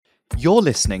You're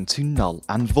listening to Null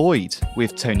and Void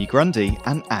with Tony Grundy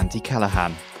and Andy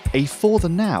Callahan, a For the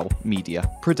Now media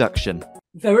production.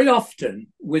 Very often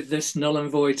with this Null and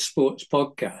Void Sports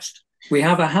podcast, we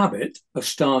have a habit of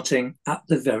starting at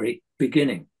the very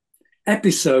beginning.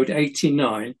 Episode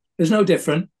 89 is no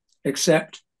different,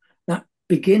 except that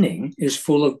beginning is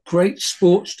full of great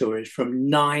sports stories from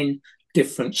 9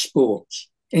 different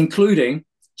sports, including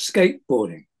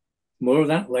skateboarding. More of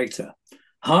that later.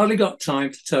 Hardly got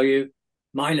time to tell you,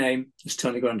 my name is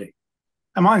Tony Grundy.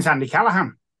 And mine's Andy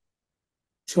Callahan.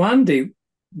 So Andy,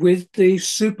 with the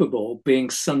Super Bowl being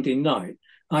Sunday night,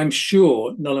 I'm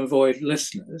sure Null and Void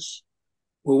listeners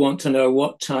will want to know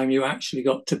what time you actually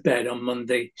got to bed on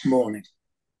Monday morning.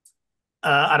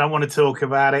 I don't want to talk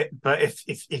about it, but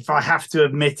if I have to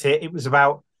admit it, it was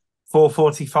about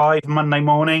 4:45 Monday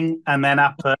morning and then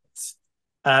up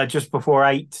at just before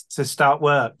 8 to start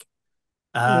work.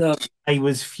 I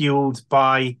was fueled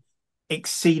by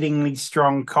exceedingly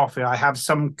strong coffee. I have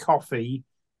some coffee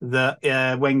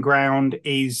that, when ground,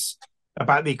 is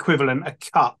about the equivalent, a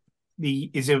cup,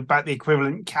 is about the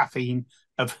equivalent caffeine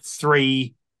of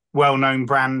 3 well-known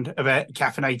brand of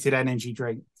caffeinated energy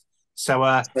drink. So,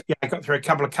 I got through a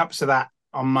couple of cups of that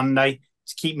on Monday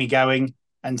to keep me going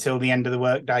until the end of the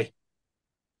workday.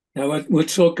 Now, we'll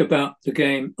talk about the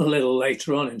game a little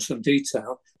later on in some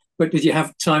detail. But did you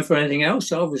have time for anything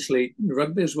else? Obviously,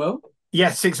 rugby as well.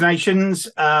 Yes, Six Nations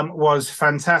was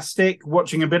fantastic.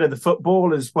 Watching a bit of the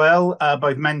football as well,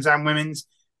 both men's and women's.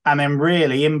 And then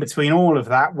really in between all of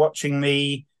that, watching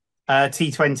the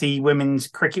T20 Women's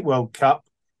Cricket World Cup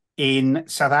in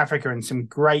South Africa and some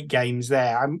great games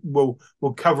there. We'll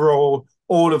cover all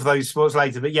of those sports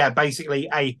later. But yeah, basically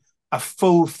a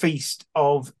full feast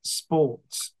of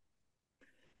sports.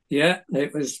 Yeah,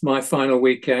 it was my final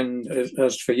weekend,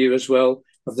 as for you as well,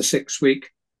 of the 6-week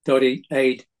Doddy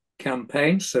Aid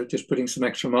campaign. So just putting some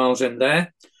extra miles in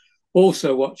there.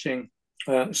 Also watching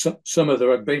some of the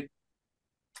rugby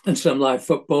and some live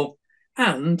football.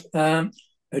 And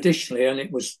additionally, and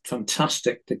it was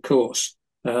fantastic, the course,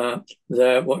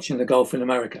 there watching the Golf in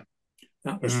America.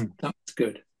 That was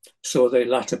good. Saw the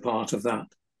latter part of that.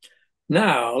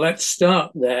 Now, let's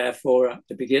start therefore at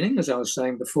the beginning, as I was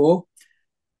saying before.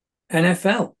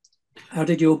 NFL. How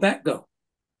did your bet go?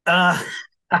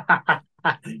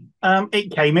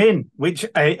 It came in, which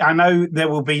I know there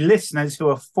will be listeners who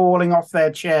are falling off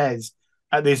their chairs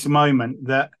at this moment.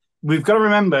 That we've got to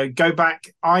remember, go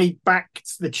back. I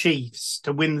backed the Chiefs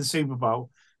to win the Super Bowl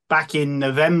back in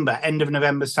November, end of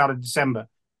November, start of December,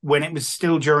 when it was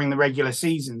still during the regular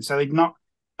season. So they'd not.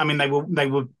 I mean, they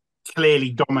were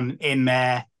clearly dominant in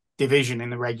their division in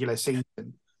the regular season.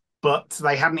 But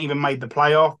they hadn't even made the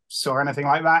playoffs or anything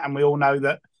like that. And we all know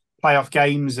that playoff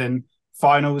games and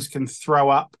finals can throw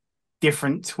up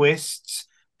different twists.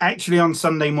 Actually, on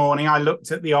Sunday morning, I looked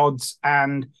at the odds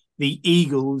and the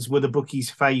Eagles were the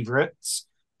bookies' favourites.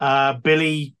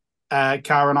 Billy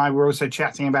Carr and I were also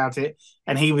chatting about it.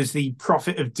 And he was the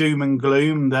prophet of doom and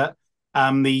gloom that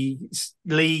the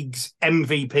league's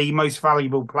MVP, most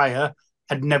valuable player,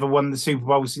 had never won the Super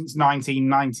Bowl since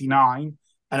 1999.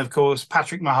 And of course,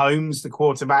 Patrick Mahomes, the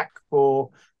quarterback for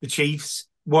the Chiefs,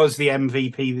 was the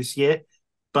MVP this year.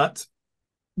 But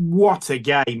what a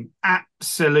game.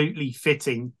 Absolutely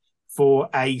fitting for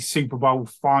a Super Bowl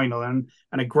final and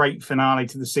a great finale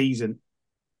to the season.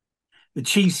 The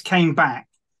Chiefs came back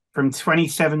from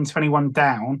 27-21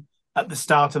 down at the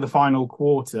start of the final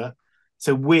quarter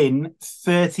to win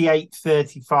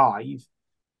 38-35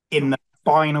 in the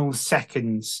final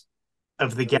seconds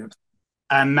of the game.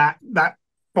 And that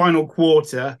final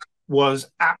quarter was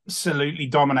absolutely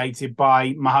dominated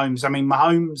by Mahomes. I mean,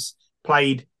 Mahomes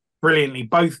played brilliantly.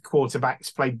 Both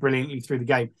quarterbacks played brilliantly through the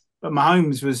game. But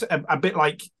Mahomes was a bit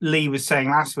like Lee was saying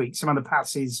last week, some of the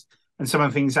passes and some of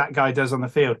the things that guy does on the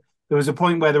field. There was a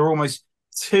point where there were almost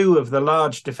 2 of the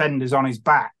large defenders on his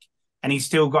back, and he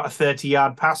still got a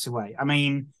 30-yard pass away. I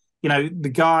mean,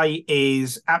 the guy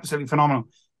is absolutely phenomenal.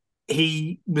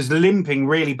 He was limping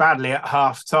really badly at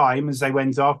half time as they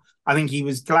went off. I think he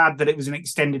was glad that it was an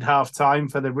extended half time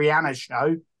for the Rihanna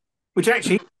show, which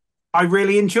actually I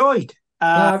really enjoyed.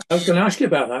 I was going to ask you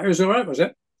about that. It was all right, was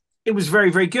it? It was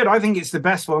very, very good. I think it's the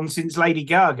best one since Lady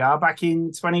Gaga back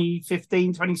in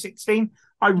 2015, 2016.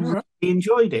 I really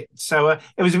enjoyed it. So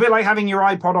it was a bit like having your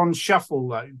iPod on shuffle,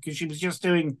 though, because she was just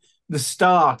doing the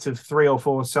start of 3 or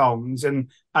 4 songs, and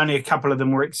only a couple of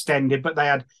them were extended, but they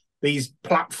had these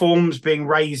platforms being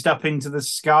raised up into the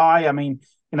sky. I mean,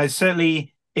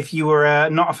 certainly if you were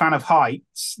not a fan of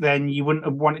heights, then you wouldn't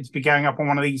have wanted to be going up on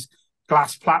one of these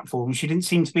glass platforms. She didn't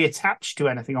seem to be attached to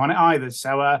anything on it either.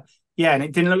 So, and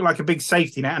it didn't look like a big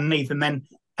safety net underneath. And then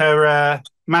her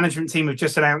management team have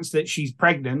just announced that she's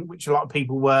pregnant, which a lot of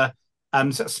people were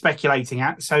sort of speculating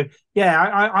at. So, yeah,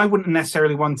 I wouldn't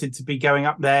necessarily wanted to be going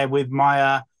up there with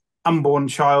my unborn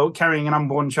child, carrying an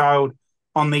unborn child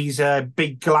on these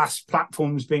big glass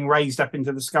platforms being raised up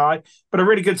into the sky. But a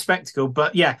really good spectacle.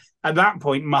 But, yeah, at that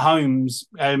point, Mahomes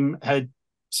had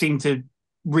seemed to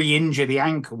re-injure the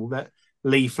ankle that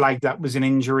Lee flagged up was an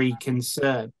injury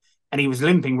concern. And he was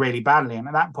limping really badly. And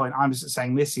at that point, I was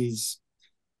saying, this is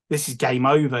game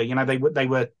over. You know, they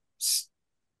were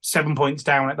 7 points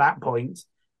down at that point,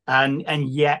 and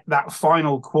yet that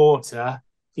final quarter,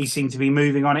 he seemed to be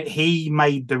moving on it. He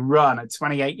made the run, a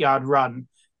 28-yard run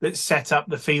that set up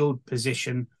the field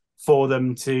position for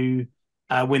them to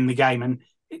win the game. And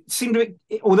it seemed to,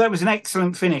 although it was an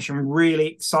excellent finish and really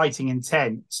exciting,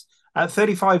 intense, at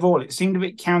 35-all, it seemed a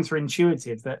bit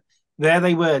counterintuitive that there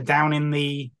they were down in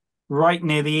the right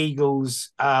near the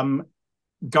Eagles'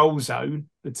 goal zone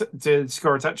to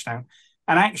score a touchdown.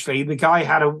 And actually, the guy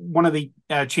had one of the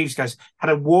Chiefs guys had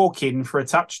a walk in for a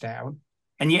touchdown,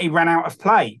 and yet he ran out of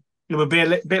play. It would be a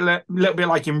little bit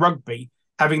like in rugby,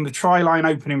 having the try line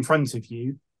open in front of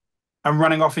you and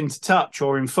running off into touch,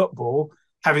 or in football,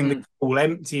 having the ball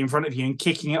empty in front of you and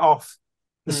kicking it off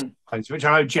the sides, which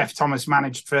I know Jeff Thomas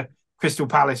managed for Crystal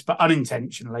Palace, but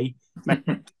unintentionally.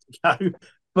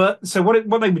 But so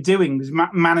what they were doing was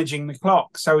managing the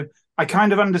clock. So I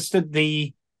kind of understood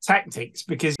the tactics,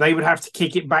 because they would have to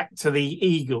kick it back to the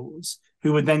Eagles,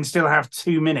 who would then still have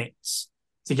 2 minutes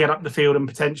to get up the field and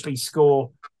potentially score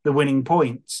the winning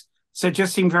points. So it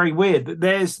just seemed very weird that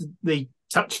there's the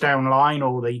touchdown line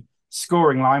or the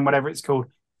scoring line, whatever it's called,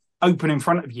 open in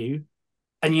front of you,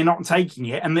 and you're not taking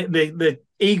it. And the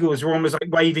Eagles were almost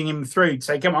like waving him through to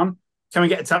say, come on, can we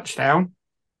get a touchdown?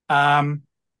 And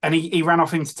he ran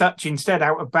off into touch instead,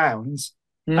 out of bounds,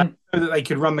 so that they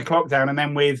could run the clock down. And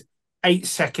then with 8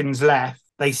 seconds left,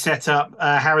 they set up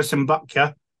Harrison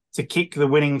Butker to kick the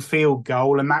winning field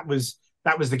goal, and that was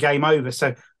the game over.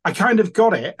 So I kind of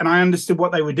got it, and I understood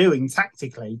what they were doing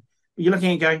tactically. But you're looking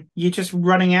at it going, you're just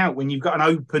running out when you've got an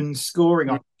open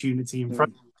scoring opportunity in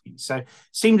front of you. So it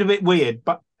seemed a bit weird,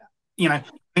 but you know,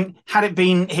 had it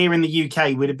been here in the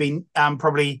UK, we'd have been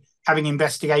probably having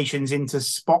investigations into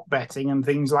spot betting and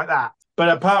things like that. But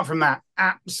apart from that,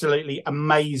 absolutely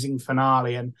amazing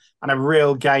finale and a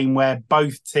real game where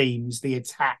both teams, the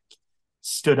attack,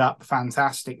 stood up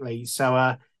fantastically.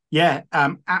 So,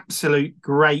 absolute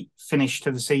great finish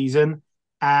to the season.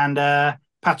 And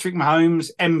Patrick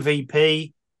Mahomes,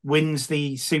 MVP, wins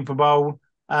the Super Bowl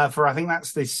for, I think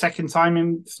that's the second time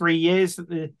in 3 years that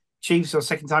the Chiefs, or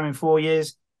second time in 4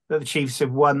 years that the Chiefs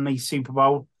have won the Super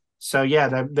Bowl. So,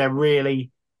 yeah, they're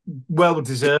really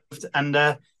well-deserved. And,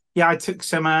 I took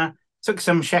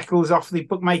some shekels off the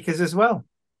bookmakers as well.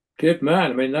 Good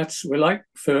man. I mean, we're like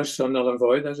first on Null and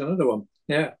Void. There's another one.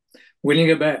 Yeah, winning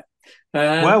a bet.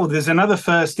 Well, there's another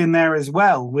first in there as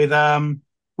well. With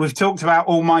we've talked about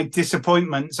all my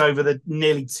disappointments over the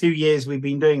nearly 2 years we've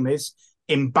been doing this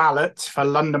in ballots for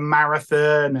London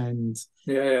Marathon and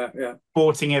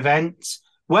sporting events.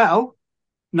 Well,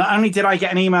 not only did I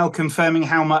get an email confirming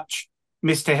how much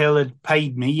Mr. Hill had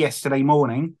paid me yesterday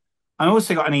morning, I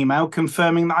also got an email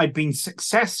confirming that I'd been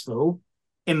successful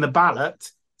in the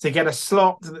ballot to get a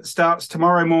slot that starts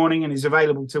tomorrow morning and is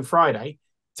available till Friday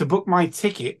to book my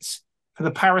tickets for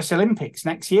the Paris Olympics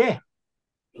next year.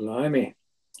 Blimey.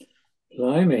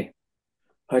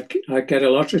 I'd get a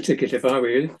lottery ticket if I were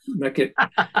you. Make it.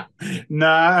 No,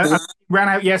 I ran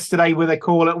out yesterday with a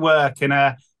call at work, and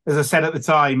as I said at the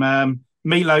time,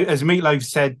 Meatloaf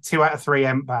said, 2 out of 3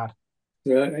 ain't bad.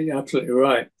 Yeah, you're absolutely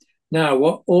right. Now,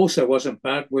 what also wasn't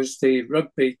bad was the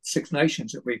Rugby Six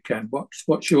Nations at weekend.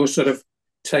 What's your sort of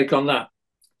take on that?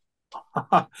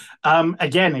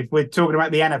 Again, if we're talking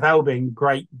about the NFL being a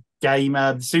great game,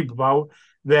 the Super Bowl,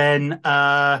 then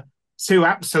 2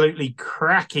 absolutely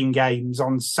cracking games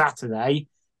on Saturday.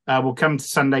 We'll come to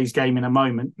Sunday's game in a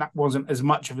moment. That wasn't as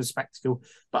much of a spectacle.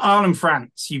 But Ireland,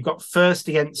 France, you've got first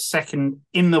against second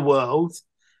in the world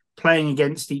playing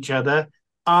against each other.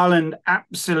 Ireland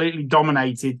absolutely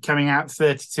dominated, coming out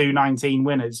 32-19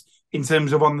 winners in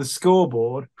terms of on the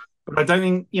scoreboard. But I don't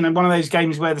think, one of those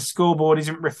games where the scoreboard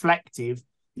isn't reflective.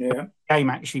 Yeah. The game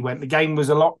actually went. The game was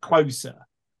a lot closer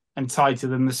and tighter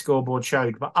than the scoreboard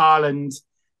showed. But Ireland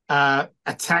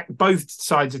attacked, both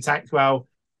sides attacked well.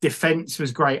 Defence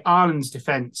was great. Ireland's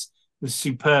defence was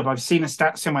superb. I've seen a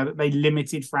stat somewhere that they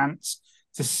limited France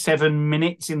to 7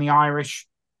 minutes in the Irish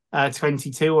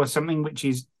 22 or something, which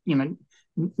is,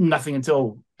 nothing at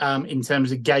all in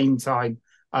terms of game time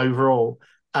overall.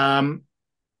 And,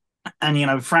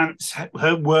 France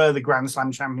were the Grand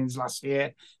Slam champions last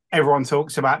year. everyone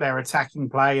talks about their attacking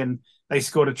play, and they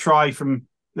scored a try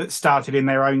that started in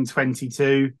their own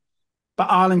 22. But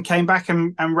Ireland came back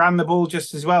and ran the ball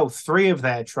just as well. 3 of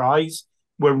their tries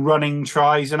were running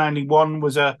tries, and only one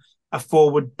was a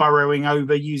forward burrowing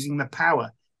over using the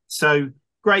power. So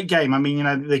great game. I mean,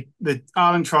 the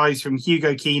Ireland tries from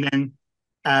Hugo Keenan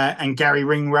and Gary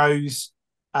Ringrose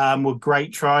were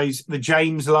great tries. The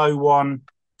James Lowe one,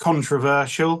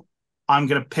 controversial. I'm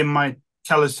going to pin my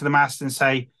colours to the mast and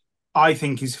say I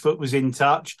think his foot was in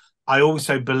touch. I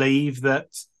also believe that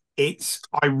it's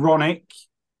ironic.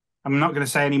 I'm not going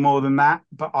to say any more than that,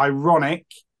 but ironic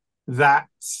that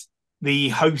the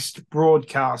host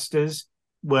broadcasters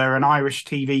were an Irish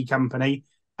TV company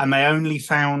and they only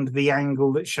found the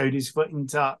angle that showed his foot in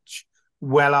touch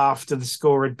well after the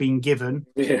score had been given.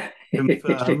 Yeah.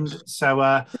 Confirmed. So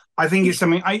I think it's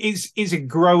something. It's a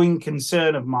growing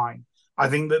concern of mine. I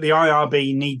think that the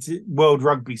IRB World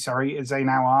Rugby, as they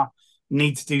now are,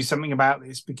 need to do something about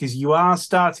this, because you are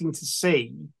starting to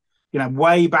see,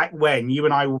 way back when, you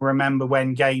and I will remember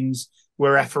when games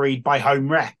were refereed by home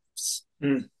refs,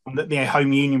 the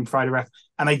home union provider ref,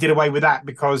 and they did away with that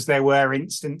because there were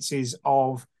instances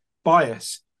of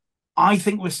bias. I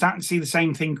think we're starting to see the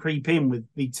same thing creep in with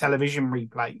the television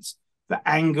replays. The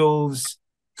angles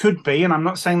could be, and I'm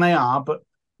not saying they are, but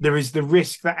there is the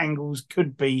risk that angles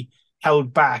could be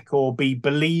held back or be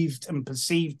believed and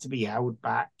perceived to be held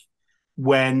back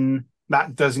when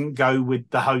that doesn't go with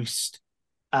the host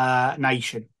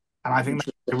nation. And I think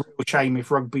that's a real shame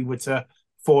if rugby were to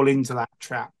fall into that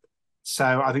trap.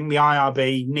 So I think the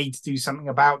IRB need to do something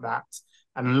about that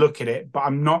and look at it. But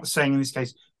I'm not saying in this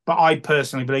case, but I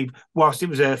personally believe, whilst it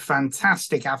was a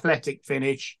fantastic athletic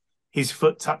finish, his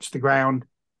foot touched the ground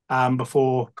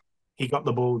before he got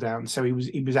the ball down. So he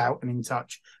was out and in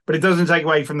touch. But it doesn't take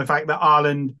away from the fact that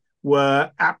Ireland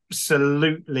were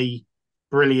absolutely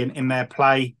brilliant in their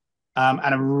play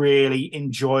and a really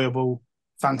enjoyable,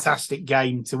 fantastic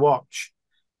game to watch.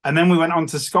 And then we went on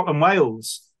to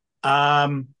Scotland-Wales.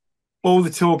 All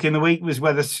the talk in the week was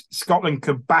whether Scotland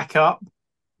could back up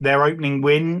their opening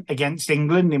win against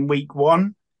England in week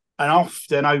 1. And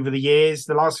often over the years,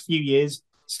 the last few years,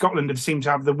 Scotland have seemed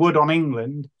to have the wood on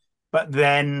England, but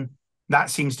then that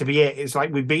seems to be it. It's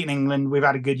like, we've beaten England, we've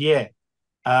had a good year,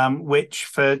 which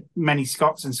for many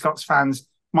Scots and Scots fans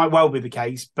might well be the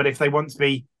case. But if they want to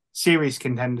be serious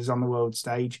contenders on the world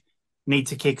stage, need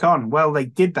to kick on. Well, they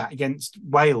did that against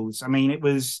Wales. I mean, it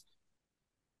was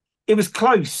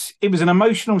close. It was an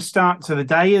emotional start to the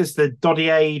day as the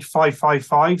Doddy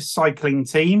 555 cycling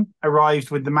team arrived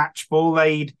with the match ball.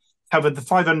 They'd covered the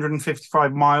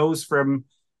 555 miles from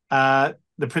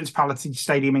the Principality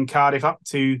Stadium in Cardiff up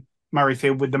to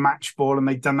Murrayfield with the match ball, and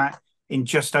they'd done that in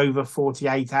just over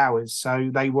 48 hours. So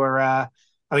they were, I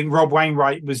think Rob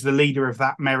Wainwright was the leader of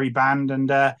that merry band,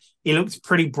 and he looked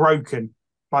pretty broken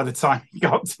by the time he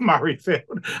got to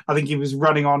Murrayfield. I think he was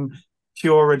running on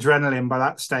pure adrenaline by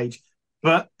that stage.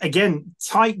 But again,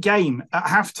 tight game. At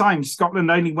half-time,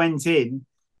 Scotland only went in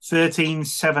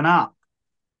 13-7 up.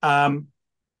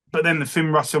 But then the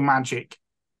Finn Russell magic.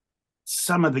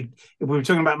 If we were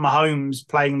talking about Mahomes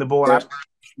playing the ball out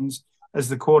as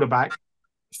the quarterback,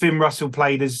 Finn Russell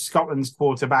played as Scotland's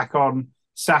quarterback on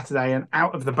Saturday, and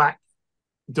out of the back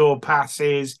door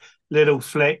passes, little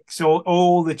flicks,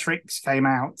 all the tricks came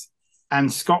out,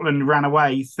 and Scotland ran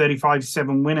away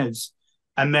 35-7 winners.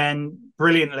 And then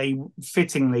brilliantly,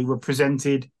 fittingly, were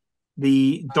presented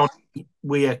the Doddy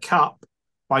Weir Cup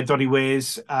by Doddy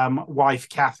Weir's wife,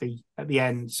 Kathy, at the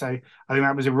end. So I think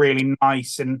that was a really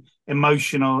nice and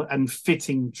emotional and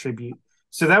fitting tribute.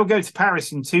 So they'll go to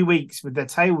Paris in 2 weeks with their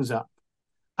tails up,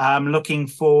 looking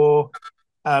for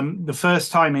the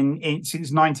first time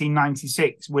since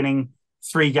 1996, winning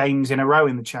 3 games in a row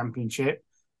in the championship,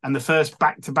 and the first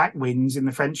back-to-back wins in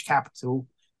the French capital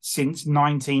since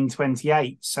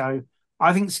 1928. So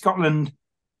I think Scotland,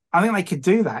 they could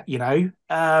do that,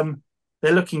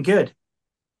 they're looking good.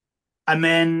 And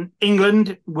then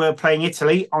England were playing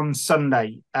Italy on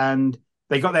Sunday, and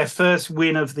they got their first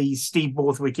win of the Steve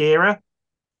Borthwick era,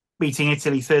 beating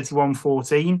Italy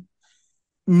 31-14.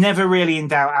 Never really in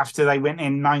doubt after they went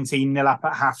in 19-0 up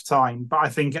at half-time. But I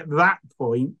think at that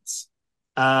point,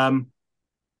 the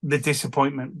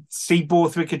disappointment. Steve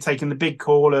Borthwick had taken the big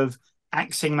call of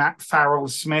axing that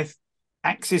Farrell-Smith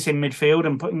axis in midfield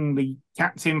and putting the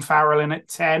captain Farrell in at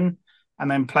 10, and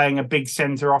then playing a big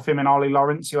centre off him in Ollie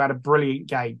Lawrence, who had a brilliant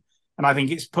game. And I think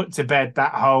it's put to bed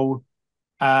that whole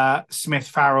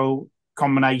Smith-Farrell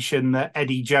combination that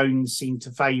Eddie Jones seemed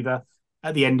to favour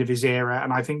at the end of his era.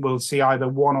 And I think we'll see either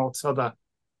one or t'other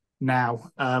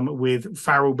now, with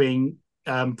Farrell being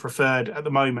preferred at the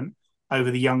moment. over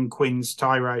the young Quins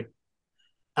Tyro.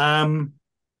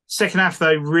 Second half,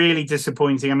 though, really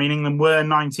disappointing. I mean, England were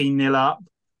 19-0 up.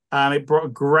 It brought a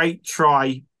great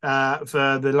try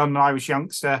for the London Irish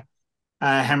youngster,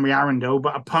 Henry Arundel.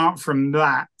 But apart from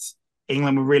that,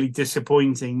 England were really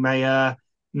disappointing. They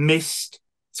missed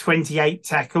 28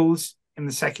 tackles in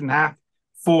the second half,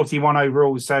 41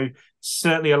 overall. So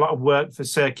certainly a lot of work for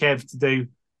Sir Kev to do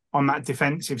on that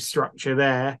defensive structure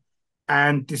there.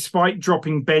 And despite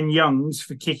dropping Ben Youngs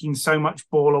for kicking so much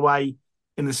ball away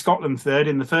in the Scotland third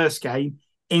in the first game,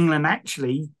 England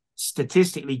actually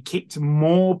statistically kicked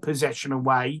more possession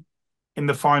away in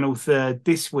the final third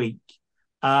this week.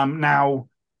 Now,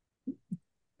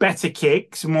 better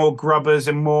kicks, more grubbers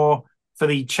and more for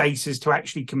the chasers to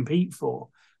actually compete for.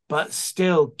 But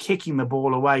still kicking the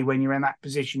ball away when you're in that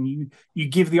position, you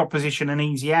give the opposition an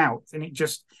easy out. And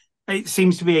it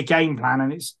seems to be a game plan,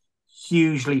 and it's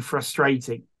hugely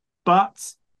frustrating.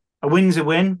 But a win's a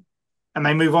win, and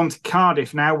they move on to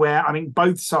Cardiff now, where I think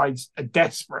both sides are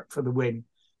desperate for the win.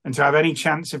 And to have any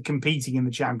chance of competing in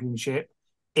the Championship,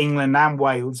 England and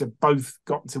Wales have both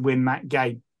got to win that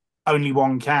game. Only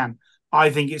one can.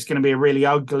 I think it's going to be a really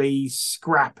ugly,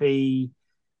 scrappy,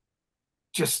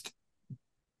 just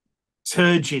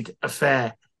turgid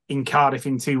affair in Cardiff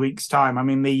in 2 weeks' time. I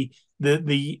mean,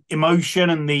 the emotion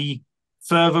and the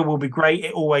fervour will be great.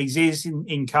 It always is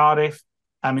in Cardiff,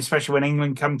 especially when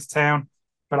England come to town.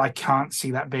 But I can't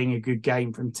see that being a good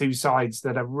game from two sides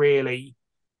that are really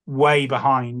way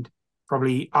behind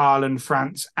probably Ireland,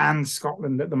 France and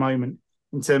Scotland at the moment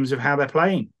in terms of how they're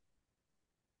playing.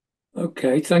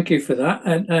 Okay, thank you for that.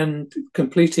 And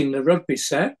completing the rugby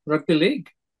set, Rugby League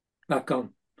back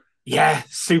on. Yeah,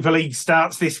 Super League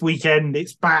starts this weekend.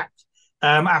 It's back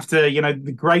after,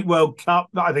 the Great World Cup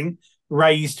that I think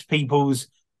raised people's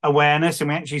awareness. And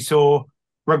we actually saw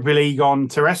Rugby League on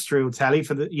terrestrial telly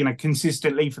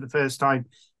consistently for the first time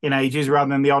in ages, rather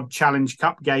than the odd Challenge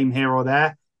Cup game here or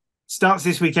there. Starts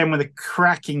this weekend with a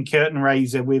cracking curtain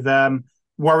raiser with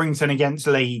Warrington against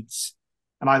Leeds.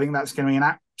 And I think that's going to be an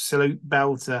absolute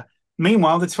belter.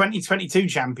 Meanwhile, the 2022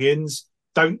 champions,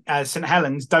 St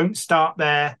Helens, don't start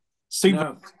their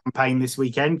Super campaign this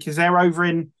weekend because they're over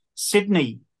in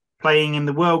Sydney playing in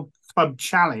the World Club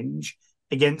Challenge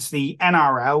against the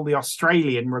NRL, the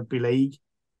Australian Rugby League,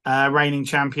 reigning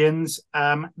champions,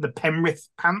 the Penrith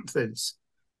Panthers.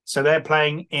 So they're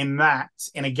playing in that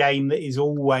in a game that is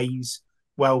always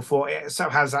well fought. It sort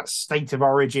of has that state of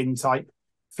origin type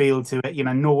feel to it,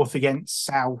 north against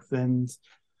south. And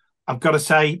I've got to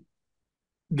say,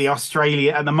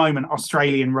 at the moment,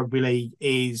 Australian Rugby League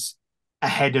is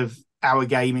ahead of our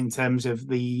game in terms of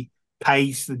the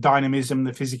pace, the dynamism,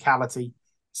 the physicality.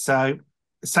 So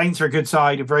Saints are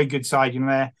a very good side.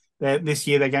 This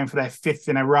year they're going for their fifth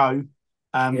in a row,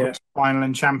 final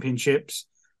and championships.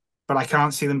 But I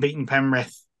can't see them beating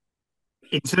Penrith.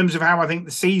 In terms of how I think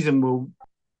the season will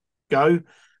go,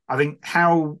 I think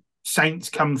how Saints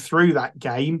come through that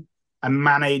game and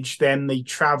manage then the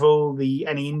travel,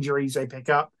 any injuries they pick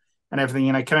up and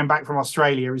everything, coming back from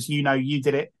Australia, as you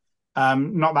did it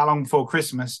not that long before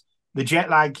Christmas. The jet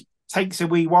lag takes a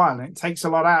wee while and it takes a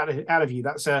lot out of you.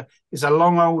 It's a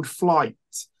long old flight.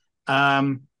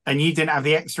 And you didn't have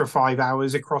the extra 5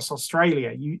 hours across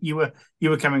Australia. You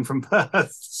were coming from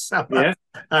Perth. So, so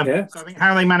I think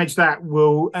how they manage that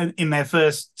will, in their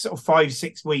first sort of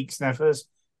 5-6 weeks, in their first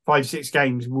 5-6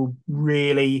 games, will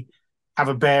really have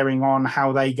a bearing on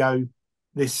how they go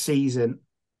this season.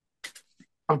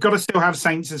 I've got to still have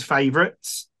Saints as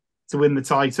favourites to win the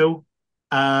title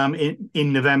in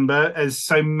November, as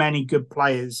so many good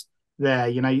players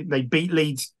there. They beat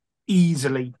Leeds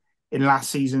easily in last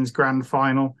season's grand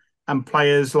final, and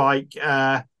players like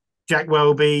Jack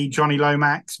Welby, Johnny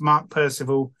Lomax, Mark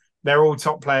Percival, they're all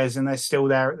top players and they're still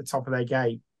there at the top of their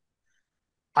game.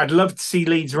 I'd love to see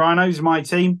Leeds Rhinos, my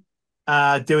team,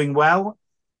 doing well.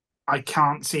 I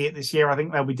can't see it this year. I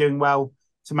think they'll be doing well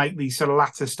to make these sort of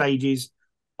latter stages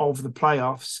of the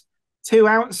playoffs. Two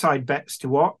outside bets to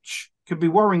watch could be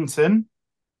Warrington.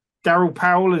 Daryl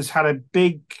Powell has had a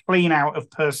big clean out of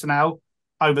personnel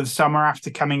over the summer after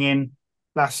coming in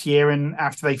last year and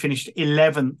after they finished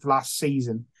 11th last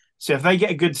season. So if they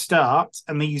get a good start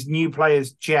and these new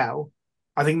players gel,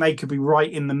 I think they could be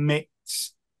right in the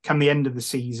mix come the end of the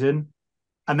season.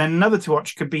 And then another to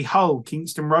watch could be Hull,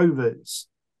 Kingston Rovers.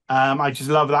 I just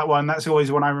love that one. That's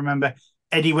always one I remember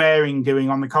Eddie Waring doing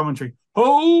on the commentary.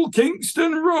 Hull,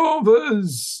 Kingston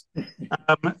Rovers!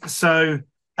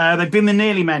 They've been the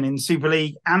nearly men in Super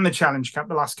League and the Challenge Cup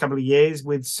the last couple of years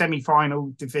with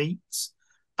semi-final defeats.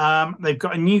 They've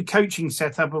got a new coaching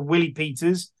setup of Willie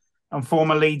Peters and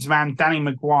former Leeds man Danny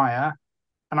Maguire.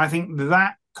 And I think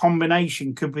that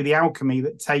combination could be the alchemy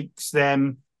that takes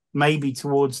them maybe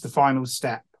towards the final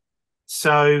step.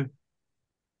 So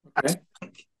Okay.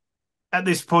 at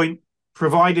this point,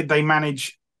 provided they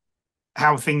manage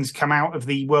how things come out of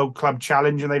the World Club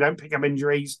Challenge and they don't pick up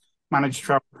injuries, manage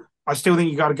trouble, I still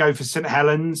think you got to go for St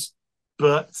Helens,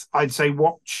 but I'd say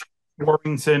watch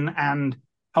Warrington and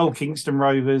Hull Kingston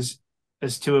Rovers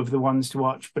as two of the ones to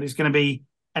watch. But it's going to be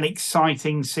an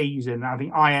exciting season. I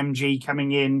think IMG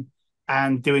coming in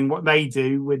and doing what they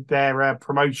do with their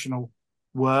promotional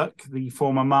work, the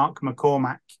former Mark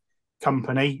McCormack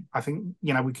company. I think,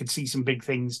 we could see some big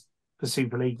things for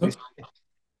Super League this year.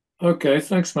 Okay,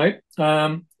 thanks, mate.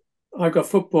 I've got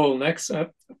football next.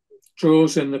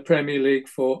 Draws in the Premier League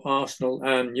for Arsenal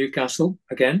and Newcastle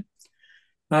again.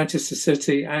 Manchester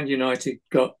City and United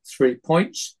got 3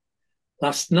 points.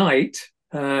 Last night,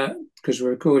 because we're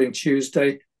recording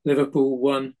Tuesday, Liverpool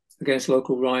won against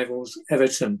local rivals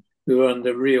Everton, who are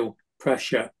under real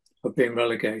pressure of being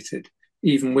relegated,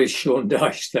 even with Sean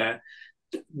Dyche there.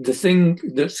 The thing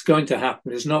that's going to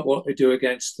happen is not what they do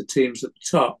against the teams at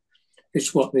the top,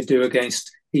 it's what they do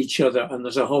against each other. And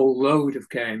there's a whole load of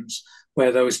games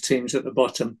where those teams at the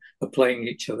bottom are playing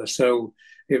each other. So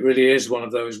it really is one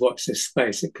of those, watch this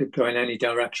space. It could go in any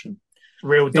direction.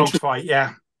 Real dogfight,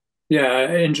 yeah.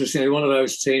 Yeah, interestingly, one of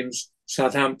those teams,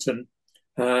 Southampton,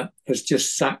 has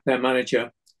just sacked their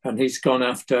manager and he's gone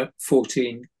after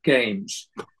 14 games.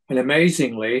 And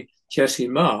amazingly, Jesse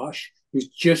Marsh, who's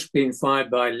just been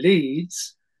fired by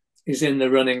Leeds, is in the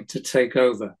running to take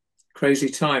over. Crazy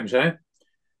times, eh?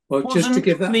 Well, Wasn't just to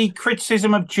give that... the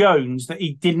criticism of Jones that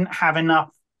he didn't have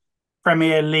enough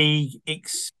Premier League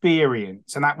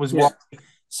experience, and that was why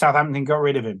Southampton got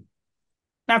rid of him.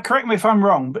 Now, correct me if I'm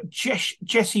wrong, but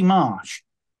Jesse Marsh,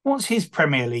 what's his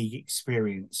Premier League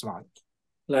experience like?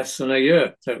 Less than a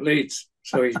year at Leeds,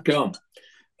 so he's gone.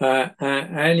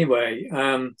 Anyway,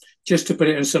 just to put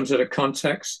it in some sort of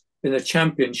context, in the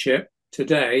Championship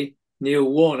today, Neil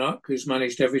Warnock, who's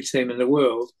managed every team in the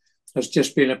world, has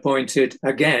just been appointed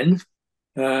again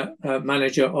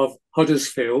manager of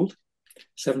Huddersfield,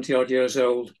 70-odd years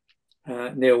old,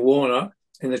 Neil Warnock,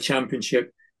 in the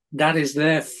Championship. That is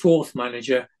their fourth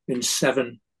manager in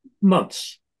 7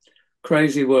 months.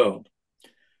 Crazy world.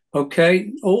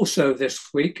 Okay, also this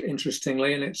week,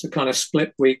 interestingly, and it's a kind of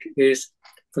split week, is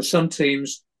for some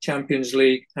teams, Champions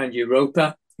League and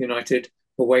Europa. United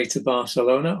away to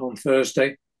Barcelona on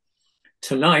Thursday.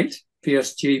 Tonight,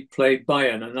 PSG play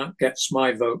Bayern, and that gets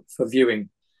my vote for viewing.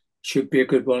 Should be a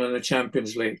good one in the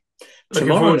Champions League. Looking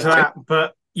forward to that.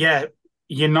 But yeah,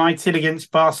 United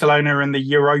against Barcelona in the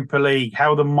Europa League.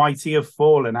 How the mighty have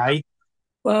fallen, eh?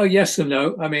 Well, yes and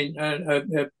no. I mean,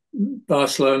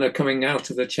 Barcelona coming out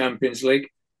of the Champions League.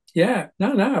 Yeah,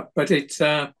 no. But it's,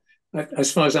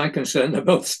 as far as I'm concerned, they're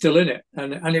both still in it.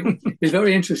 And it would be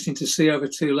very interesting to see over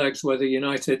 2 legs whether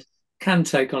United can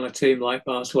take on a team like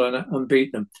Barcelona and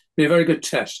beat them. Be a very good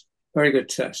test. Very good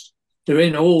test. They're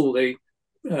in all the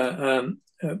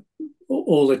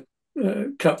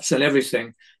cups and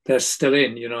everything. They're still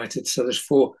in, United. So there's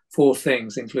four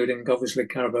things, including obviously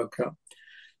Carabao Cup.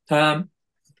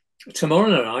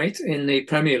 Tomorrow night in the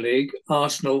Premier League,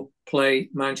 Arsenal play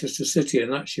Manchester City,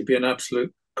 and that should be an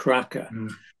absolute cracker.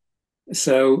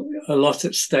 So a lot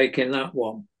at stake in that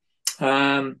one.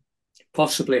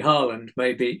 Possibly Haaland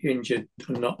may be injured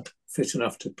and not fit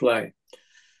enough to play.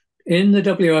 In the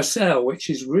WSL, which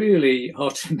is really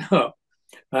hotting up,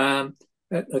 at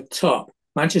the top,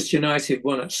 Manchester United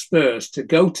won at Spurs to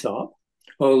go top,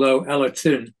 although Ella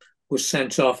Toone was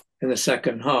sent off in the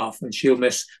second half and she'll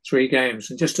miss 3 games.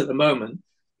 And just at the moment,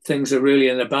 things are really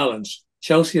in the balance.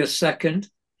 Chelsea are second,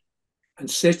 and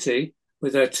City,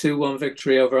 with their 2-1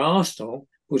 victory over Arsenal,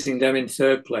 putting them in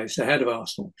third place ahead of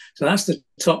Arsenal. So that's the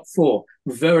top 4.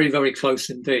 Very, very close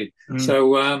indeed.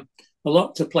 So a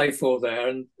lot to play for there,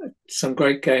 and some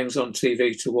great games on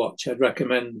TV to watch. I'd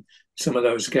recommend some of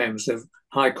those games. They're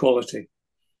high quality.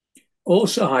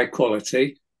 Also high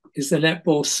quality is the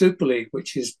Netball Super League,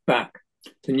 which is back.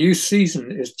 The new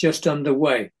season is just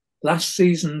underway. Last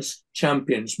season's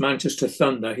champions, Manchester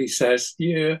Thunder, he says,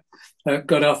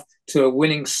 got off to a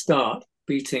winning start,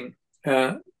 beating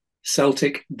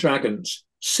Celtic Dragons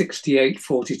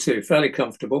 68-42, fairly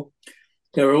comfortable.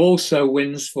 There are also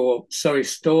wins for Surrey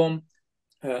Storm,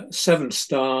 7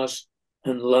 Stars,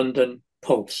 and London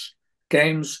Pulse.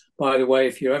 Games, by the way,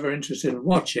 if you're ever interested in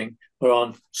watching, are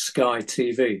on Sky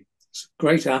TV.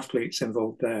 Great athletes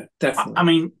involved there, definitely. I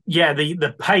mean, yeah,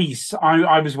 the pace.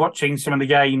 I was watching some of the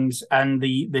games, and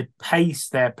the pace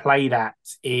they're played at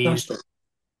is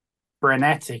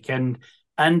frenetic. And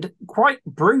and quite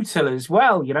brutal as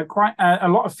well. You know, quite a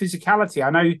lot of physicality. I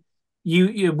know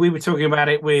we were talking about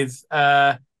it with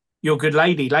your good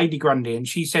Lady Grundy, and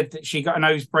she said that she got a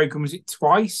nose broken. Was it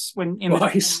twice when in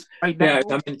twice? Yeah,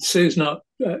 I mean, Sue's not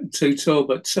too tall,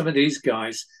 but some of these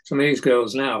guys, some of these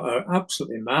girls now are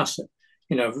absolutely massive.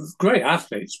 You know, great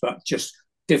athletes, but just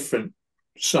different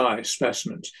size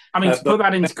specimens. I mean, to put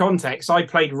that into context, I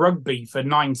played rugby for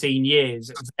 19 years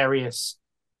at various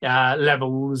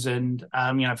levels and,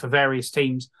 for various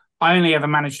teams. I only ever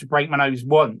managed to break my nose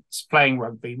once playing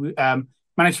rugby.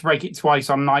 Managed to break it twice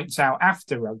on nights out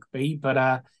after rugby,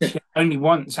 but only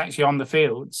once actually on the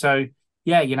field. So,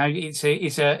 yeah,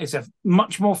 it's a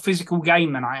much more physical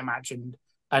game than I imagined.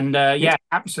 And,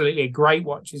 absolutely a great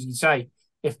watch, as you say.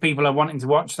 If people are wanting to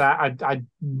watch that, I'd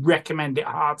recommend it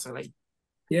heartily.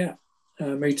 Yeah,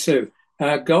 me too.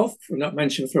 Golf, we've not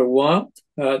mentioned for a while.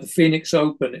 The Phoenix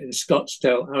Open in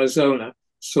Scottsdale, Arizona,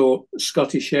 saw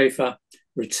Scotty Scheffler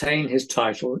retain his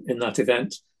title in that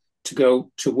event to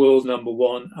go to world number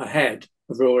one ahead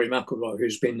of Rory McIlroy,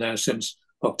 who's been there since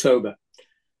October.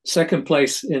 Second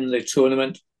place in the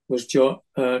tournament was Jon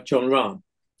Rahm.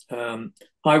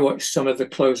 I watched some of the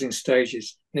closing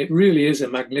stages, and it really is a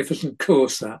magnificent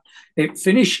course. That it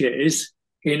finishes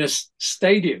in a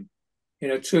stadium.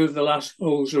 Two of the last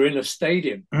holes are in a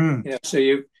stadium. So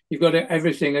you've got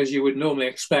everything as you would normally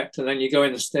expect, and then you go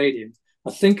in the stadium. I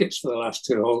think it's for the last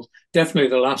two holes, definitely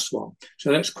the last one.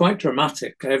 So that's quite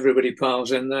dramatic. Everybody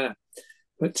piles in there.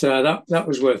 But that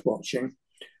was worth watching.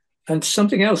 And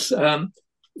something else,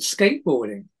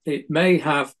 skateboarding. It may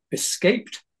have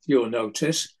escaped your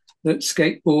notice that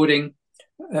skateboarding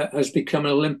has become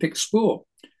an Olympic sport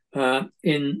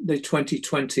in the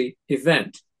 2020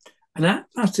 event. And at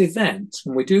that event,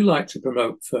 and we do like to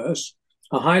promote first,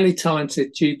 a highly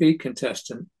talented GB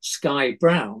contestant, Sky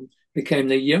Brown, became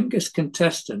the youngest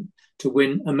contestant to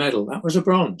win a medal. That was a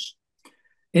bronze.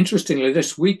 Interestingly,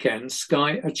 this weekend,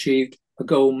 Sky achieved a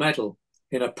gold medal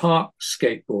in a park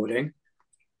skateboarding.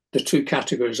 The two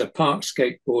categories are park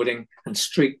skateboarding and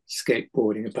street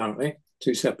skateboarding, apparently,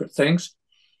 two separate things.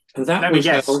 And that Let me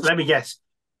guess.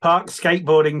 Park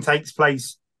skateboarding takes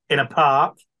place in a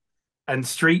park, and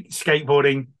street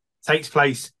skateboarding takes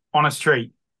place on a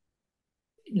street.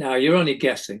 No, you're only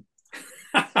guessing.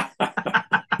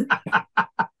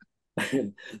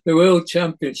 The World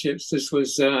Championships, this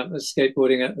was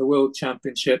skateboarding at the World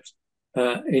Championships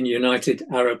in United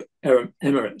Arab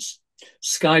Emirates.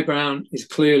 Sky Brown is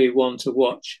clearly one to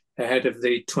watch ahead of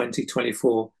the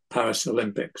 2024 Paris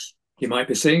Olympics. You might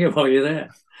be seeing it while you're there.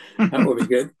 That will be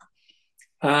good.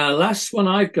 Last one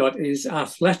I've got is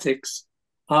athletics.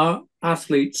 Our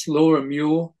athletes Laura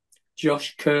Muir,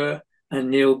 Josh Kerr, and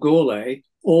Neil Gourlay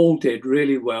all did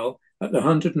really well at the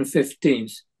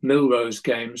 115th Millrose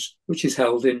Games, which is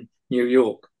held in New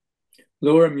York.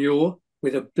 Laura Muir,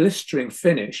 with a blistering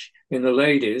finish in the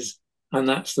ladies, and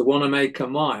that's the Wanamaker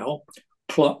Mile,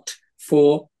 clocked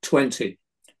 4:20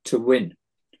 to win.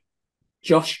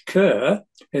 Josh Kerr,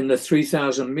 in the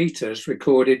 3,000 meters,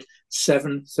 recorded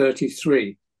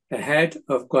 7:33, ahead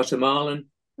of Guatemalan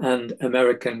and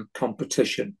American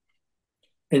competition.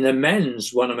 In the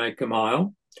men's Wanamaker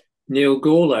Mile, Neil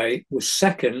Gourlay was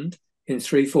second in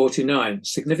 3:49.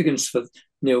 Significance for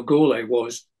Neil Gourlay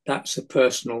was that's a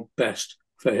personal best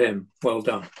for him. Well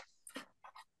done.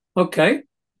 Okay,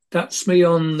 that's me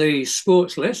on the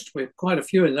sports list with quite a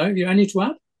few in there. You any to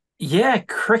add? Yeah,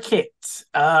 cricket.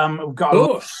 We've got a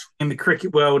lot in the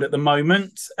cricket world at the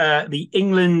moment. The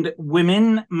England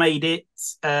women made it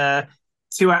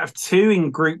 2 out of 2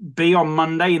 in Group B on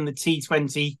Monday in the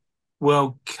T20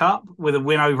 World Cup with a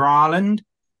win over Ireland.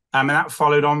 And that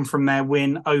followed on from their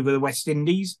win over the West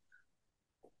Indies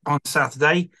on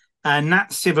Saturday. Nat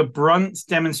Siver-Brunt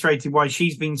demonstrated why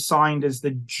she's been signed as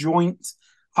the joint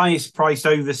highest priced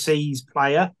overseas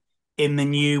player in the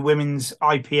new women's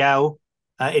IPL,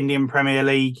 Indian Premier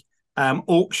League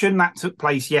auction. That took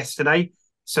place yesterday.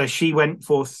 So she went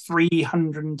for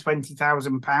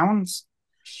 £320,000.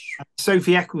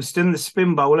 Sophie Eccleston, the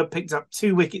spin bowler, picked up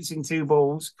 2 wickets in 2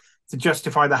 balls to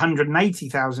justify the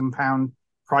 £180,000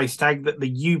 price tag that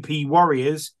the UP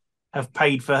Warriors have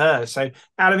paid for her. So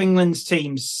out of England's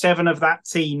teams, 7 of that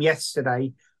team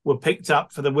yesterday were picked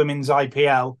up for the women's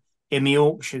IPL in the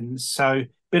auctions. So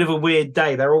bit of a weird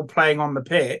day. They're all playing on the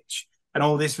pitch and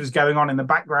all this was going on in the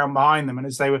background behind them. And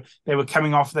as they were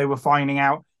coming off, they were finding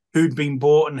out who'd been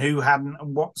bought and who hadn't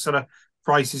and what sort of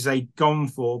prices they'd gone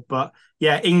for. But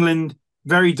yeah, England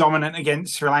very dominant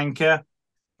against Sri Lanka.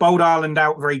 Bowled Ireland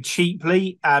out very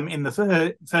cheaply in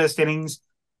the first innings,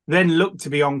 then looked to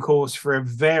be on course for a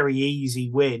very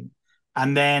easy win.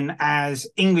 And then as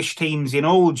English teams in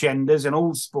all genders and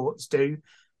all sports do,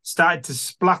 started to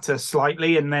splutter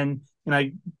slightly and then,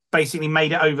 basically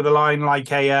made it over the line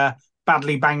like a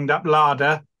badly banged up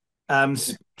larder,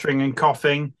 string and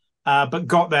coughing, but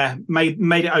got there, made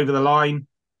it over the line,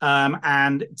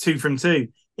 and 2 from 2.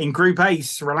 In Group A,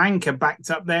 Sri Lanka backed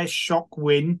up their shock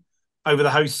win over the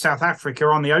host South Africa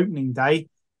on the opening day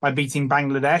by beating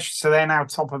Bangladesh. So they're now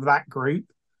top of that group,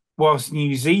 whilst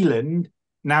New Zealand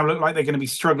now look like they're going to be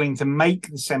struggling to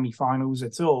make the semi-finals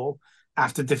at all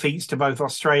after defeats to both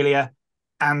Australia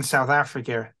and South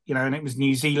Africa. And it was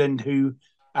New Zealand who,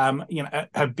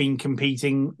 have been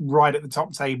competing right at the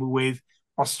top table with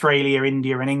Australia,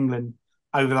 India, and England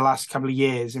over the last couple of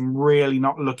years, and really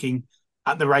not looking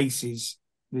at the races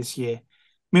this year.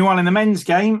 Meanwhile, in the men's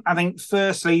game, I think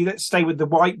firstly, let's stay with the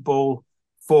white ball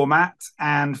format,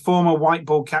 and former white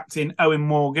ball captain Owen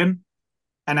Morgan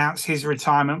announced his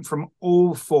retirement from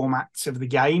all formats of the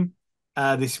game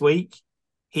this week.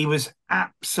 He was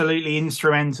absolutely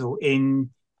instrumental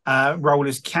in role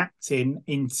as captain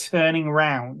in turning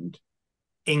around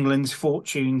England's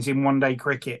fortunes in one-day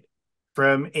cricket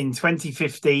from in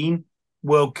 2015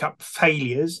 World Cup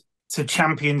failures to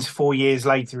champions 4 years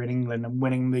later in England and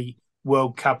winning the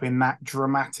World Cup in that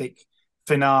dramatic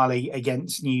finale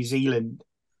against New Zealand.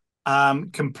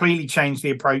 Completely changed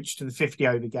the approach to the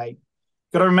 50-over game.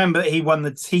 Got to remember that he won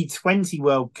the T20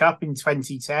 World Cup in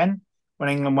 2010 when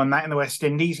England won that in the West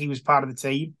Indies. He was part of the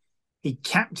team. He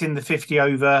captained the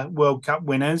 50-over World Cup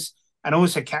winners and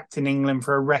also captained England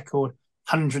for a record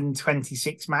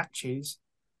 126 matches,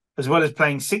 as well as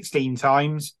playing 16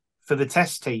 times for the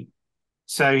Test team.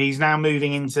 So he's now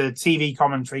moving into TV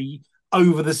commentary.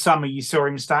 Over the summer, you saw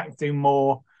him start to do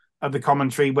more of the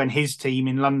commentary when his team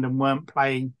in London weren't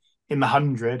playing in the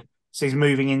 100. So he's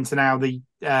moving into now the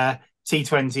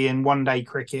T20 and one-day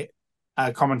cricket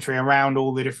commentary around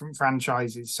all the different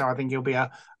franchises. So I think he'll be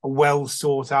a well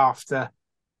sought after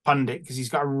pundit because he's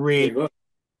got a really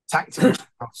tactical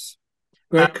house.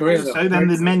 Great career. So then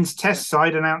the men's test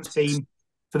side announced team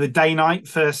for the day-night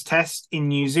first test in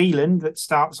New Zealand that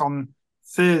starts on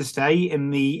Thursday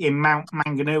in Mount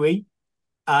Maunganui.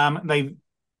 They've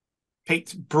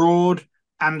picked Broad,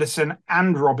 Anderson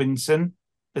and Robinson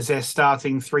as their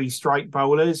starting 3 strike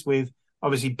bowlers, with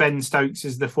obviously Ben Stokes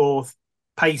as the 4th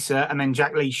pacer and then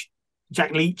Jack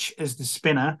Leach as the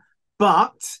spinner.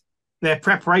 But their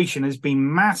preparation has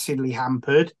been massively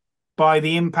hampered by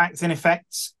the impact and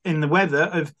effects in the weather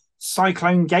of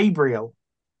Cyclone Gabriel,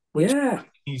 which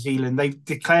New Zealand. They've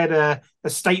declared a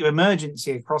state of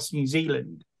emergency across New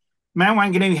Zealand. Mount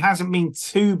Maunganui hasn't been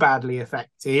too badly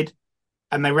affected,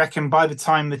 and they reckon by the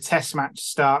time the test match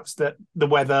starts that the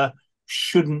weather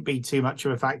shouldn't be too much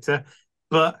of a factor.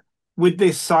 But with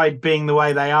this side being the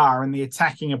way they are and the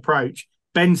attacking approach,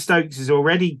 Ben Stokes has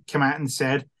already come out and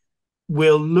said,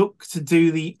 we'll look to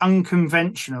do the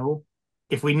unconventional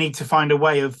if we need to find a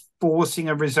way of forcing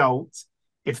a result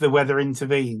if the weather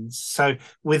intervenes. So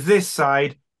with this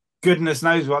side, goodness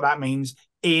knows what that means.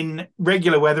 In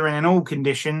regular weather and in all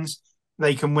conditions,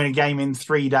 they can win a game in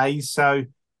 3 days. So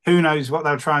who knows what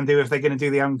they'll try and do if they're going to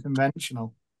do the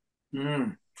unconventional.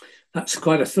 That's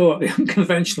quite a thought, the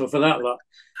unconventional for that lot.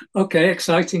 Okay,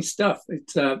 exciting stuff.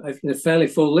 It's a fairly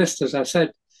full list, as I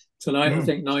said tonight. I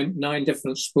think nine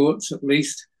different sports at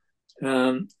least. I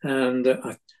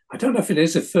don't know if it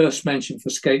is a first mention for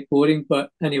skateboarding, but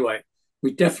anyway,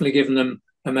 we've definitely given them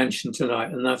a mention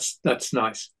tonight, and that's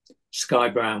nice. Sky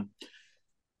Brown.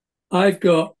 I've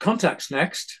got contacts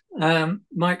next.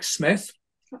 Mike Smith.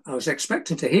 I was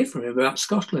expecting to hear from him about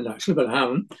Scotland, actually, but I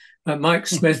haven't. Mike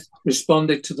Smith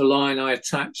responded to the line I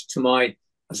attached to my,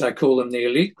 as I call them, the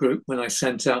elite group when I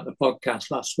sent out the podcast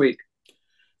last week.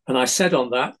 And I said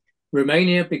on that,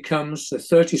 Romania becomes the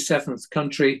 37th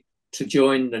country to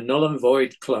join the Null and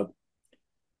Void Club.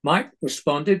 Mike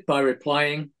responded by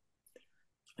replying,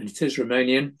 and it is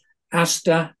Romanian,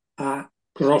 Asta a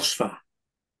grosva,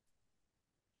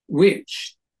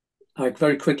 which I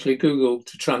very quickly Googled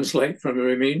to translate from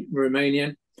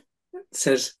Romanian. It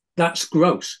says, that's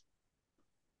gross.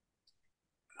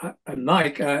 And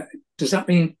Mike, does that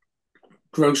mean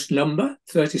gross number,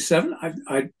 37?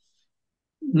 I'm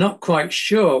not quite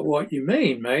sure what you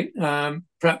mean, mate.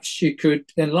 Perhaps you could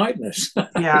enlighten us.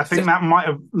 Yeah, I think that might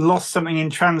have lost something in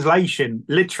translation,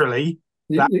 literally.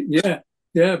 Yeah,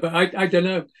 but I don't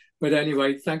know. But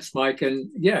anyway, thanks, Mike.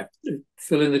 And yeah,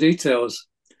 fill in the details.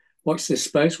 Watch this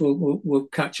space. We'll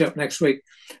catch up next week.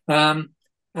 Anne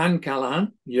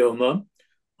Callahan, your mum,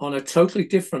 on a totally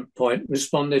different point,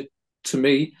 responded to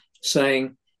me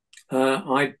saying,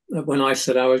 when I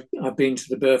said I've been to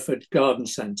the Burford Garden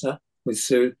Centre with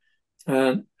Sue,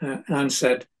 and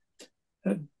said,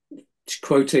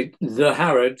 quoted, the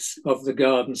Harrods of the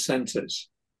garden centres.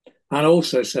 And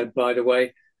also said, by the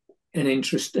way, an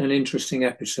interesting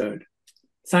episode.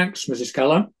 Thanks, Mrs.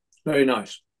 Callum. Very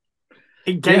nice.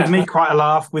 It gave me quite a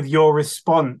laugh with your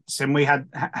response, and we had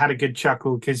a good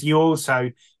chuckle because you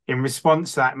also, in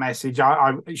response to that message,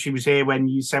 she was here when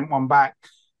you sent one back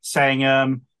saying,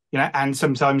 and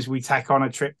sometimes we tack on a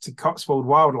trip to Cotswold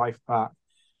Wildlife Park,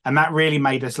 and that really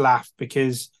made us laugh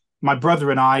because my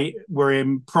brother and I were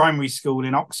in primary school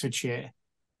in Oxfordshire,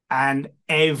 and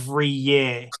every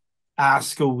year our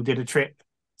school did a trip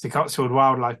to Cotswold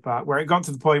Wildlife Park, where it got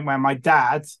to the point where my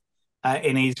dad,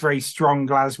 in his very strong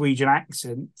Glaswegian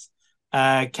accent,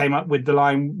 came up with the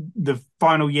line, the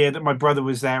final year that my brother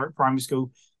was there at primary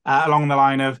school, along the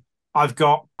line of, I've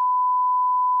got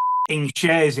in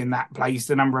shares in that place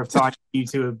the number of times you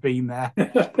two have been there.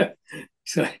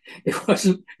 So it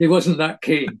wasn't that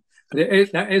keen. But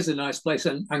that is a nice place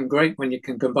and great when you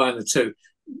can combine the two.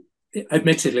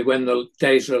 Admittedly, when the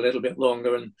days are a little bit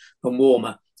longer and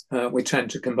warmer, we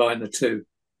tend to combine the two.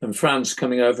 And Fran's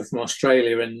coming over from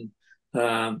Australia in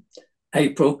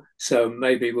April, so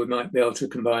maybe we might be able to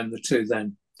combine the two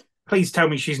then. Please tell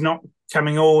me she's not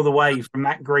coming all the way from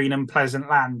that green and pleasant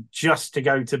land just to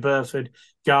go to Burford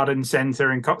Garden Centre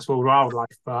and Cotswold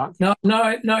Wildlife Park. No,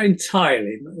 not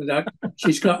entirely.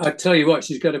 She's got. I tell you what,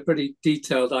 she's got a pretty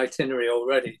detailed itinerary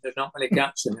already. There's not many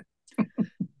gaps in it.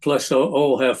 Plus,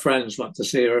 all her friends want to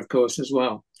see her, of course, as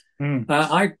well.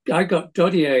 I got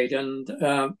Doddy-Ade, and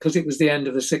because it was the end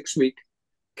of the 6-week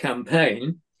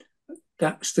campaign,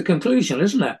 that's the conclusion,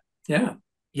 isn't it? Yeah.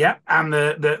 Yeah, and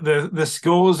the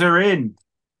scores are in.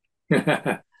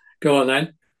 Go on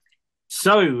then.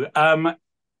 So,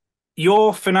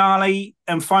 your finale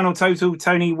and final total,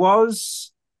 Tony,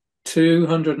 was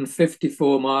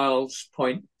 254 miles,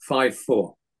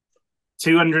 0.54.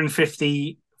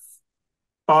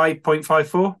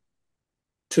 255.54?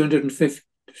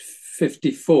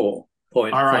 254.5.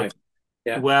 All right.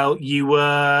 Yeah. Well, you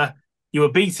were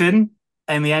beaten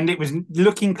in the end. It was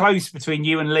looking close between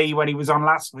you and Lee when he was on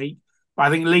last week. But I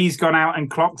think Lee's gone out and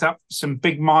clocked up some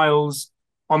big miles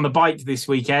on the bike this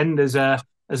weekend as an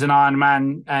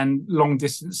Ironman and long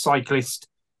distance cyclist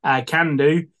can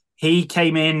do. He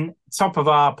came in top of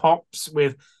our pops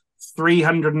with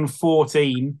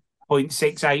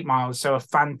 314.68 miles. So a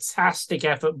fantastic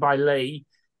effort by Lee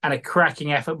and a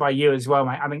cracking effort by you as well,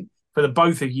 mate. I think for the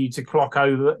both of you to clock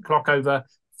over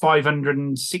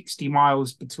 560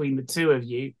 miles between the two of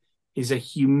you is a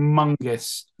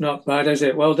humongous. Not bad, is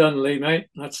it? Well done, Lee, mate.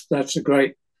 That's a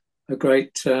great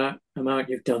amount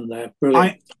you've done there.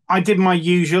 Brilliant. I did my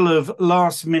usual of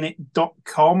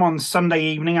lastminute.com on Sunday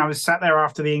evening. I was sat there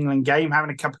after the England game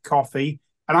having a cup of coffee,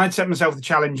 and I'd set myself the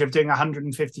challenge of doing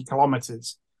 150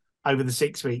 kilometres over the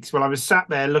 6 weeks. Well, I was sat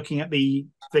there looking at the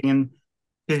thing, and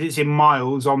because it's in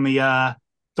miles on the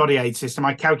Doddy-Ade system,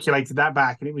 I calculated that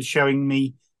back, and it was showing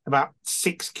me about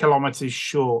 6 kilometres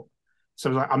short. So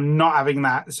I was like, I'm not having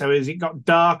that. So as it got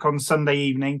dark on Sunday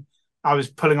evening, I was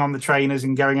pulling on the trainers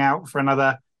and going out for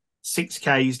another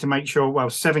 6Ks to make sure,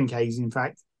 7Ks, in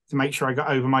fact, to make sure I got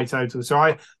over my total.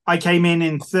 So I came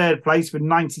in third place with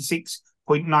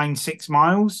 96.96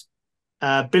 miles.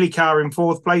 Billy Carr in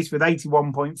fourth place with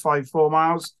 81.54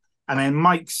 miles. And then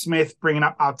Mike Smith bringing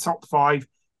up our top 5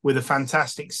 with a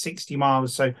fantastic 60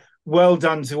 miles. So well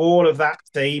done to all of that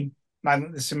team.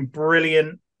 And there's some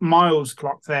brilliant miles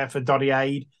clocked there for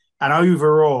Doddy-Ade. And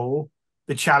overall,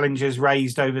 the challenge has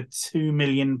raised over £2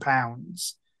 million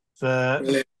for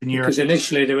because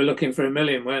initially they were looking for $1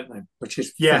 million, weren't they? Which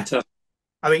is fantastic.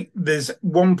 I think there's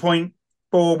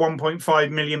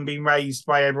 1.5 million being raised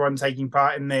by everyone taking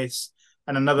part in this,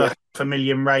 and another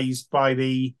 $500,000 raised by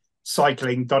the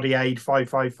cycling Doddy-Ade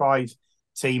 555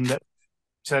 team that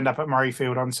turned up at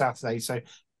Murrayfield on Saturday. So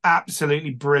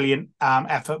absolutely brilliant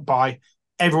effort by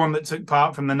everyone that took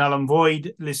part from the Null and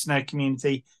Void listener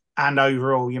community and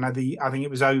overall. I think it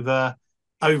was over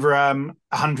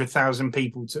 100,000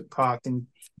 people took part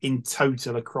in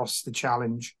total across the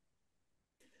challenge.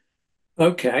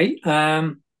 Okay,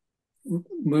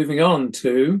 moving on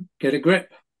to Get a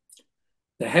Grip.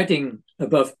 The heading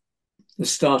above the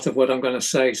start of what I'm going to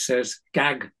say says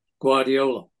Gag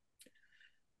Guardiola,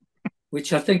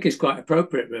 which I think is quite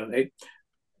appropriate, really.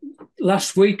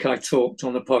 Last week, I talked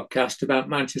on the podcast about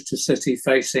Manchester City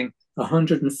facing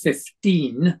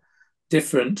 115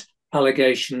 different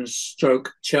allegations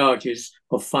 / charges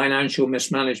of financial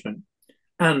mismanagement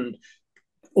and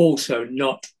also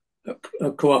not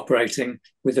cooperating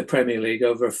with the Premier League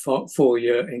over a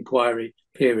 4-year inquiry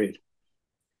period.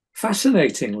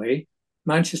 Fascinatingly,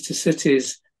 Manchester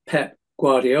City's Pep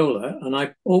Guardiola, and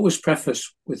I always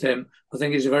preface with him, I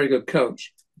think he's a very good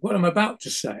coach. What I'm about to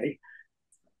say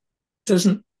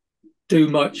doesn't do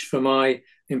much for my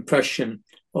impression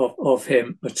of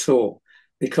him at all,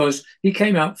 because he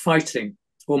came out fighting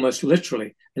almost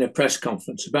literally in a press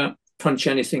conference about punch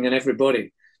anything and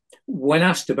everybody when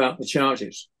asked about the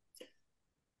charges.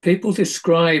 People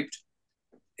described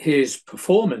his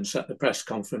performance at the press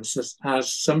conference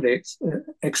as somebody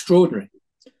extraordinary,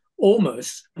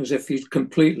 almost as if he'd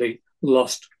completely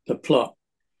lost the plot.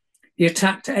 He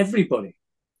attacked everybody.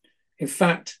 In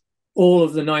fact, all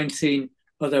of the 19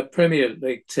 other Premier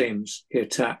League teams he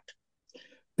attacked,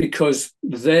 because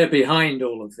they're behind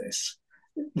all of this.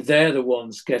 They're the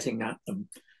ones getting at them.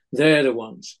 They're the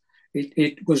ones.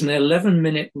 It was an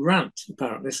 11-minute rant,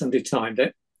 apparently. Somebody timed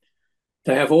it.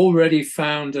 They have already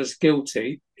found us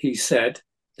guilty, he said.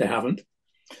 They haven't.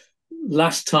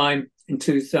 Last time in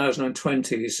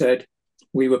 2020, he said,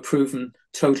 we were proven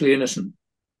totally innocent.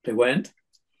 They weren't.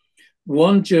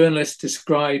 One journalist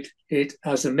described it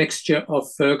as a mixture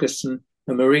of Ferguson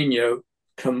and Mourinho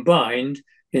combined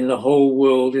in the whole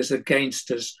world is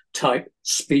against us type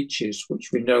speeches, which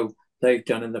we know they've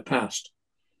done in the past.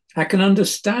 I can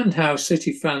understand how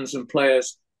City fans and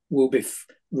players will be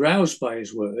roused by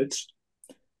his words.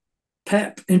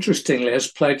 Pep, interestingly,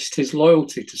 has pledged his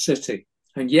loyalty to City.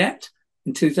 And yet,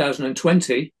 in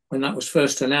 2020, when that was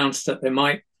first announced that they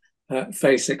might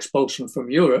face expulsion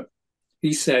from Europe,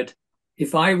 he said,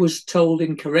 if I was told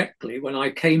incorrectly when I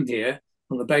came here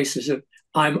on the basis of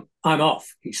I'm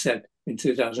off, he said in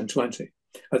 2020.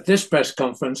 At this press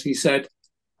conference, he said,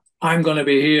 I'm going to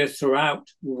be here throughout,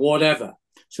 whatever.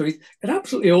 So he's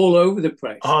absolutely all over the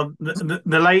place. Oh,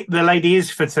 the lady is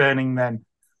for turning then.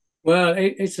 Well,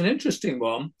 it's an interesting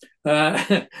one.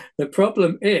 The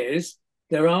problem is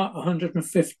there are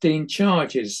 115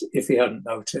 charges, if he hadn't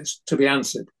noticed, to be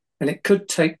answered. And it could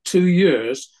take 2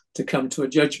 years to come to a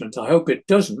judgment. I hope it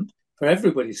doesn't, for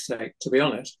everybody's sake, to be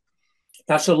honest.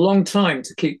 That's a long time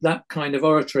to keep that kind of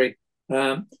oratory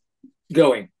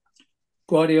going.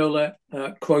 Guardiola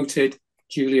quoted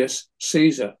Julius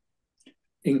Caesar,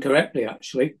 incorrectly,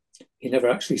 actually. He never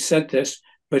actually said this,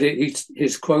 but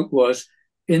his quote was,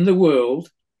 in the world,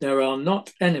 there are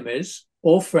not enemies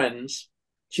or friends,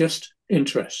 just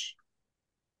interests.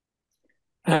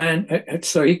 And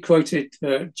so he quoted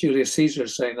Julius Caesar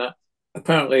as saying that.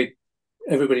 Apparently,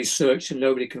 everybody's searched and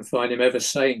nobody can find him ever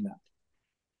saying that.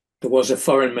 There was a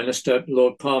foreign minister,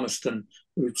 Lord Palmerston,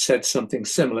 who said something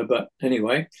similar. But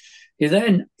anyway, he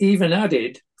then even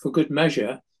added, for good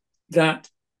measure, that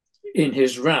in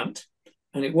his rant,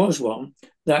 and it was one,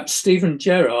 that Steven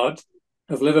Gerrard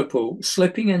of Liverpool,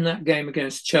 slipping in that game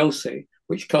against Chelsea,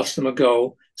 which cost them a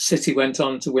goal, City went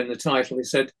on to win the title, he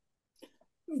said,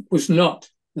 was not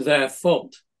their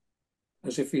fault,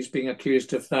 as if he's being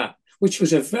accused of that, which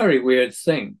was a very weird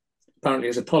thing. Apparently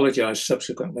has apologised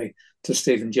subsequently to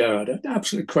Steven Gerrard. An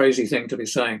absolutely crazy thing to be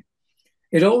saying.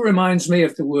 It all reminds me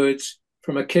of the words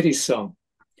from a kiddie's song.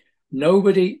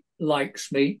 Nobody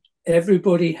likes me,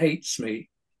 everybody hates me,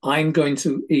 I'm going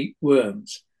to eat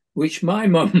worms, which my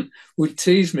mum would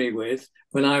tease me with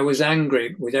when I was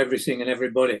angry with everything and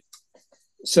everybody.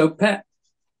 So, Pep,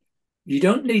 you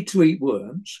don't need to eat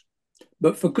worms,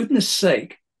 but for goodness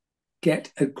sake,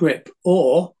 get a grip.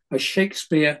 Or, as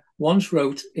Shakespeare once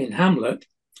wrote in Hamlet,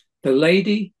 the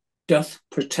lady doth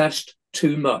protest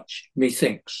too much,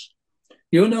 methinks.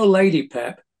 You're no lady,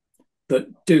 Pep, but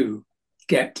do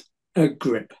get a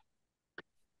grip.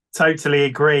 Totally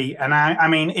agree. And I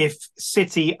mean, if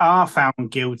City are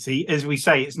found guilty, as we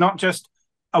say, it's not just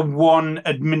a one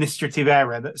administrative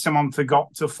error that someone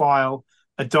forgot to file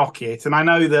a docket. And I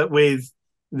know that with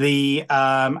the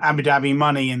Abu Dhabi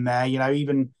money in there,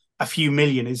 even a few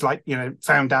million is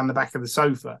found down the back of the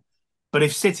sofa. But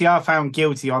if City are found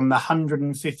guilty on the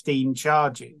 115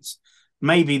 charges,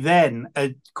 maybe then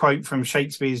a quote from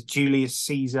Shakespeare's Julius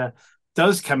Caesar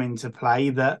does come into play,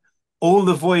 that all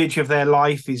the voyage of their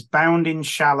life is bound in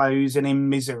shallows and in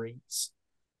miseries.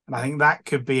 And I think that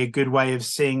could be a good way of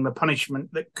seeing the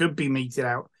punishment that could be meted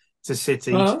out to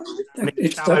City.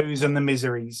 The shallows and the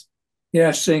miseries.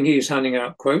 Yeah, seeing he's handing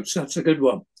out quotes, that's a good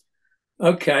one.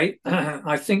 Okay,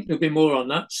 I think there'll be more on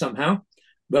that somehow,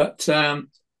 but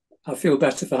I feel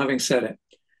better for having said it.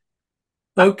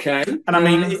 Okay. And I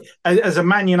mean, as a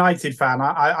Man United fan,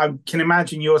 I can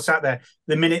imagine you're sat there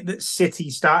the minute that City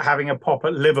start having a pop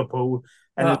at Liverpool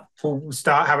and Liverpool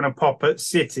start having a pop at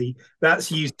City.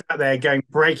 That's you sat there going,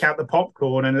 break out the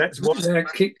popcorn and let's watch. Yeah,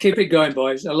 keep it going,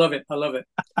 boys. I love it. I love it.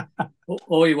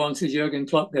 All you want is Jurgen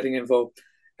Klopp getting involved.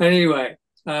 Anyway,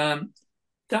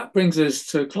 that brings us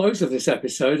to a close of this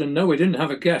episode. And no, we didn't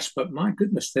have a guest, but my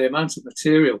goodness, the amount of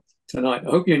material tonight. I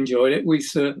hope you enjoyed it. We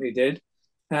certainly did.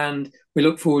 And we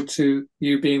look forward to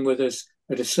you being with us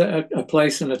at a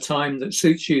place and a time that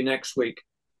suits you next week.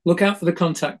 Look out for the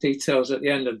contact details at the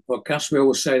end of the podcast. We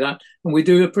always say that. And we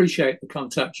do appreciate the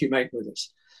contact you make with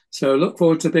us. So look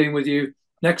forward to being with you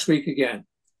next week again.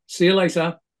 See you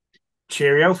later.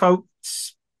 Cheerio,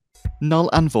 folks. Null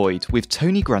and Void with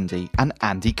Tony Grundy and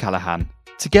Andy Callahan.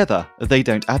 Together, they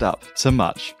don't add up to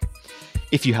much.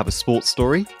 If you have a sports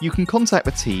story, you can contact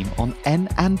the team on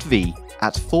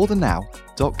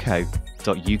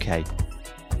n&v@forthenow.co.uk.